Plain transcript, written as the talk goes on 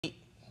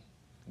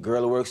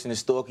Girl who works in the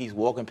store keeps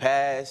walking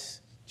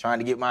past, trying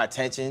to get my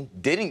attention,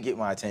 didn't get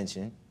my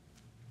attention.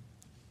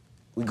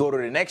 We go to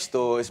the next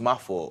store, it's my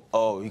fault.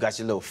 Oh, you got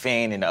your little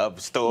fan in the upper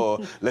store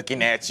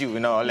looking at you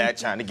and all that,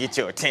 trying to get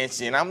your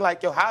attention. I'm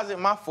like, yo, how's it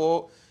my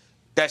fault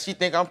that she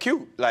think I'm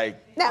cute?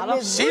 Like, Now,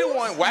 she the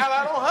one wild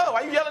out on her.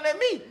 Why you yelling at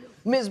me?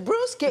 Ms.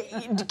 Bruce,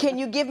 can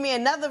you give me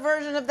another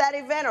version of that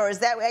event, or is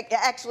that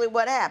actually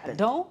what happened?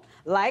 Don't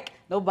like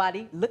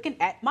nobody looking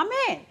at my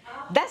man.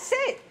 That's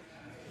it.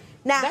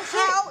 Now, That's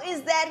how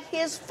is that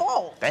his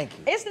fault? Thank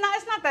you. It's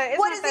not that.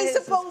 What is he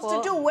supposed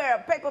to do? Wear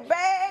a paper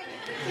bag?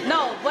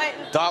 No, but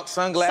dark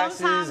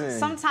sunglasses.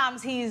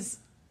 Sometimes he's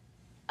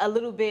a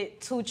little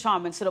bit too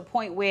charming to the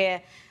point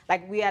where,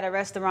 like, we at a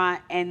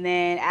restaurant and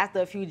then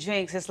after a few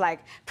drinks, it's like,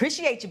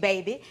 appreciate you,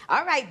 baby.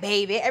 All right,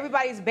 baby.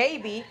 Everybody's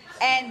baby.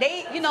 And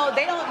they, they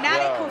don't, now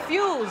they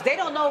confused. They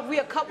don't know if we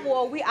a couple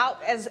or we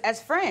out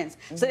as friends.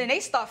 So then they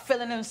start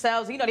feeling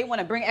themselves, they want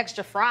to bring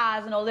extra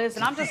fries and all this.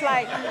 And I'm just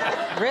like,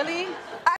 really?